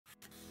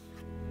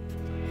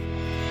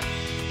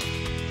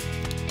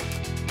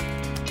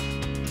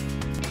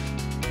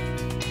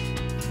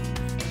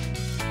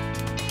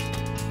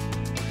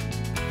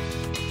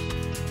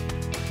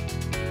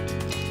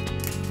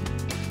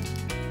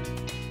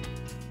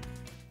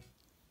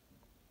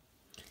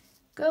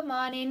Good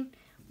morning.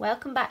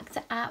 Welcome back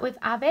to Art with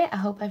Abby. I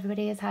hope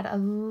everybody has had a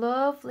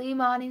lovely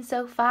morning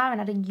so far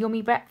and had a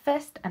yummy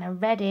breakfast and are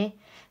ready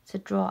to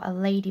draw a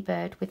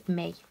ladybird with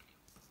me.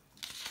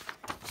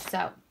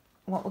 So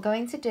what we're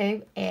going to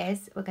do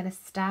is we're going to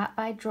start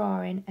by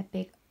drawing a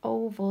big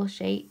oval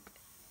shape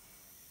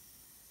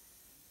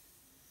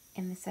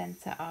in the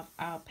centre of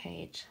our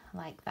page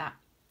like that.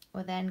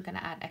 We're then going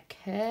to add a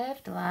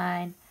curved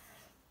line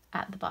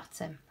at the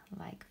bottom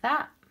like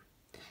that.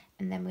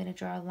 And then we're going to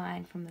draw a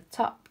line from the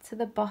top to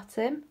the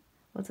bottom,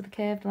 or to the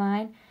curved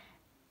line,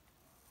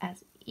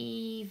 as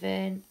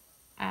even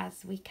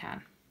as we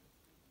can.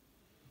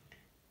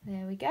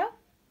 There we go.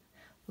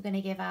 We're going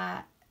to give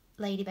our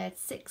ladybird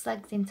 6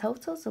 legs in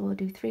total, so we'll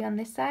do 3 on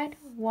this side.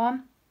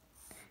 1,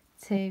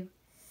 2,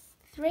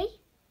 3. And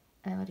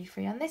then we'll do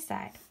 3 on this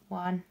side.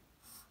 1,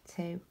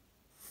 2,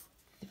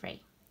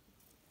 3.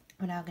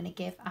 We're now going to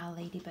give our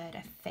ladybird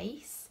a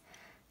face.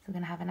 So we're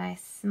going to have a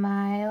nice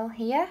smile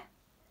here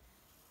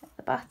at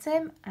the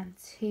bottom and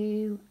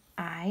 2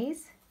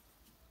 eyes.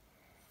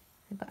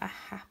 We've got a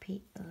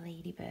happy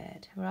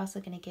ladybird. We're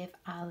also going to give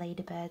our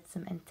ladybird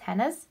some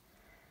antennas.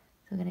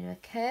 So we're going to do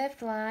a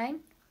curved line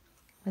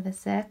with a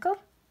circle,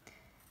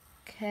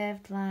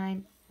 curved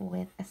line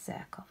with a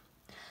circle.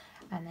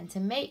 And then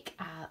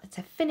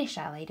to finish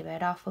our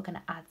ladybird off, we're going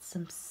to add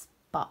some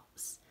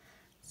spots.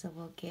 So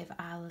we'll give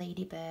our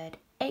ladybird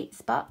 8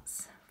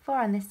 spots, 4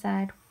 on this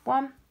side.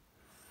 1,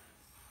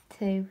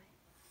 2,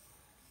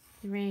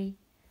 3,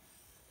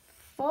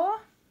 4.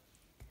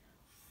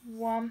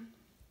 1,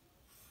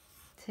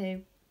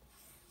 2,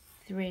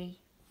 3,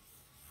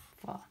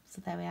 4.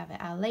 So there we have it.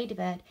 Our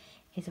ladybird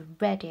is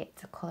ready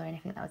to colour in. I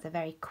think that was a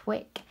very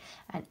quick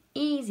and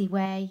easy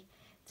way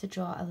to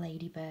draw a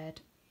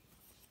ladybird.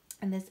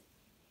 And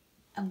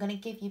I'm going to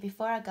give you,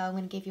 before I go, I'm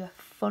going to give you a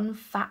fun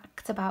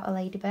fact about a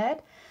ladybird.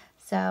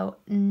 So,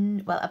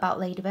 about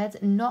ladybirds.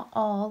 Not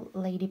all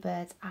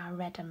ladybirds are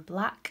red and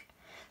black.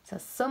 So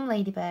some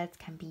ladybirds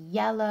can be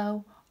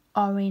yellow,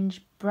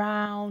 orange,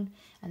 brown,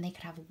 and they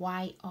could have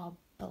white or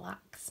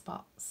black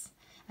spots.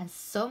 And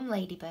some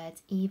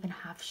ladybirds even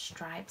have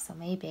stripes, so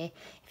maybe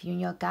if you're in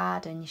your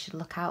garden you should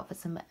look out for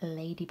some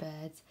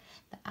ladybirds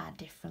that are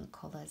different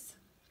colours.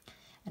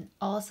 And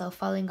also,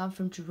 following on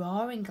from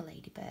drawing a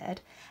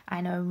ladybird,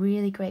 I know a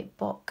really great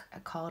book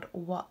called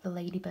What the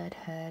Ladybird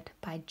Heard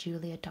by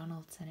Julia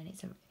Donaldson,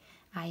 and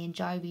I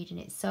enjoy reading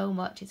it so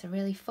much. It's a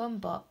really fun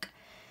book,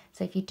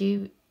 so if you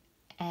do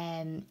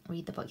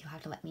read the book, you'll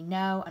have to let me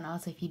know. And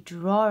also, if you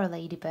draw a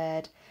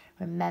ladybird,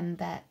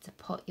 remember to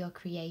put your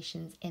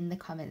creations in the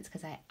comments,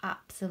 because I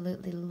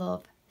absolutely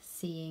love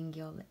seeing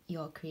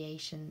your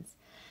creations.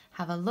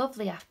 Have a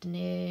lovely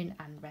afternoon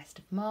and rest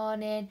of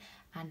morning,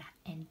 and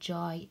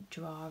enjoy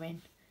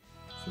drawing.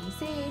 See you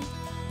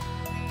soon.